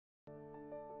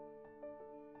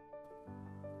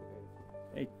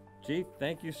Hey, Chief,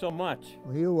 thank you so much.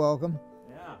 Well, you're welcome.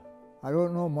 Yeah. I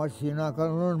don't know much. You're not going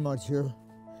to learn much here.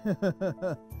 I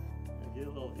get a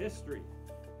little history.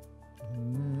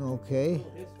 Okay. A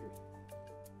little history.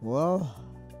 Well,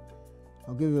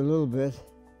 I'll give you a little bit.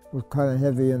 We're kind of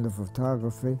heavy into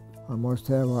photography. I must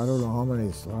have, I don't know how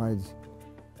many slides.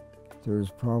 There's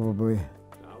probably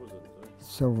Thousands.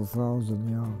 several thousand,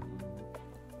 yeah.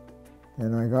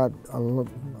 And I got a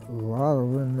lot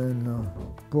of them in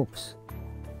books.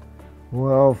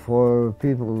 Well, for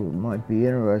people who might be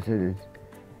interested,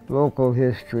 it's local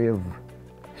history of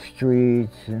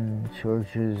streets and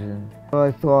churches. And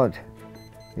I thought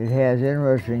it has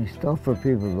interesting stuff for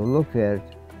people to look at,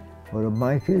 but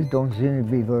my kids don't seem to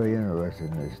be very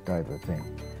interested in this type of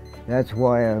thing. That's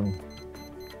why I'm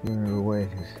giving it away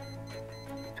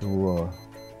to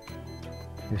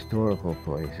historical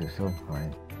places of some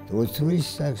kind. There were three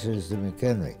sections to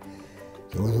McHenry.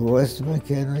 There was west of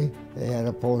McHenry, they had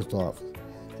a post office.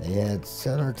 They had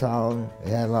center town,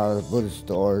 they had a lot of good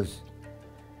stores.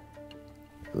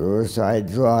 Riverside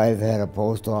Drive had a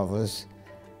post office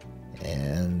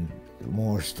and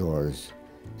more stores.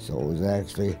 So it was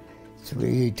actually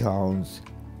three towns,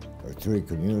 or three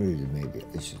communities maybe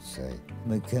I should say.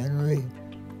 McHenry,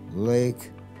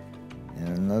 Lake,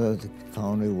 and another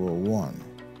county were one.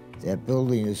 That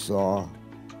building you saw,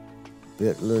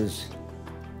 Bittler's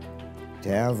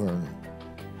Tavern,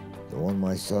 the one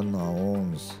my son now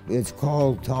owns, it's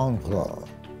called Town Club,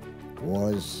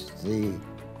 was the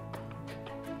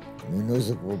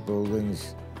municipal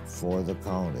buildings for the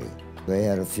county. They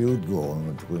had a feud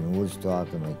going between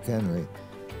Woodstock and McHenry.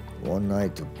 One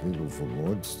night the people from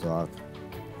Woodstock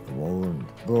come over and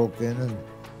broke in and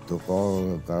got a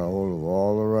hold of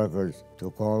all the records,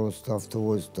 took all the stuff to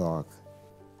Woodstock.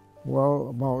 Well,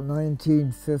 about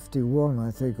 1951, I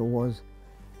think it was,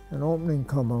 an opening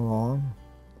come along,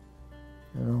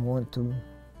 and I went to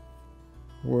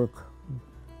work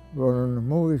running a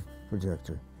movie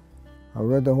projector. I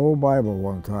read the whole Bible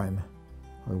one time.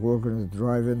 I was working at the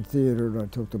drive-in theater, and I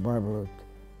took the Bible out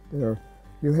there.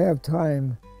 You have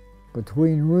time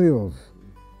between reels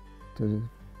to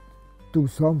do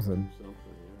something.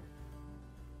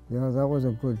 Yeah, that was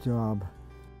a good job.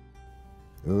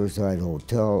 The Riverside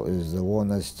Hotel is the one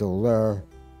that's still there.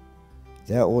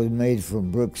 That was made from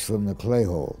bricks from the clay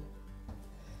hole.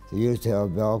 They used to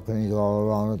have balconies all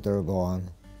around it, they're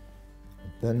gone.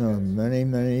 Been there many,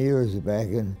 many years back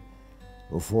in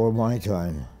before my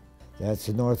time. That's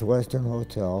the Northwestern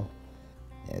Hotel.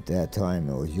 At that time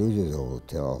it was used as a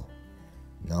hotel.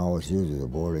 Now it's used as a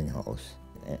boarding house.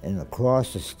 And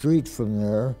across the street from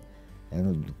there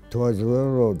and towards the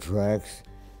railroad tracks,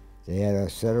 they had a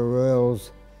set of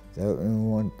rails that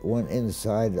went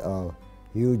inside a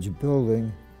huge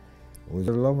building. It was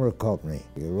a lumber company.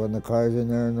 You run the cars in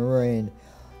there in the rain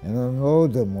and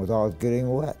unload them without getting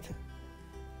wet.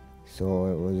 So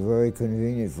it was very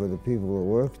convenient for the people who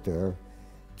worked there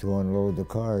to unload the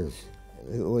cars.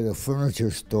 It was a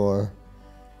furniture store,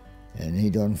 and he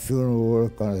done funeral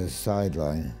work on the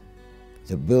sideline.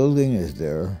 The building is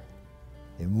there.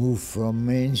 It moved from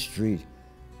Main Street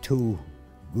to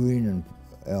Green and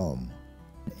Elm.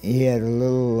 He had a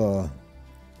little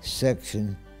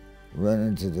section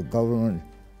rented to the government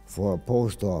for a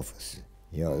post office.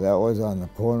 You know, that was on the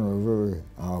corner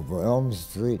of Elm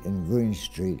Street and Green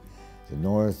Street, the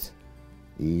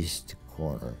northeast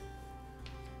corner.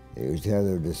 They used to have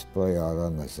their display out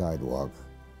on the sidewalk.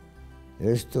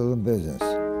 They're still in business.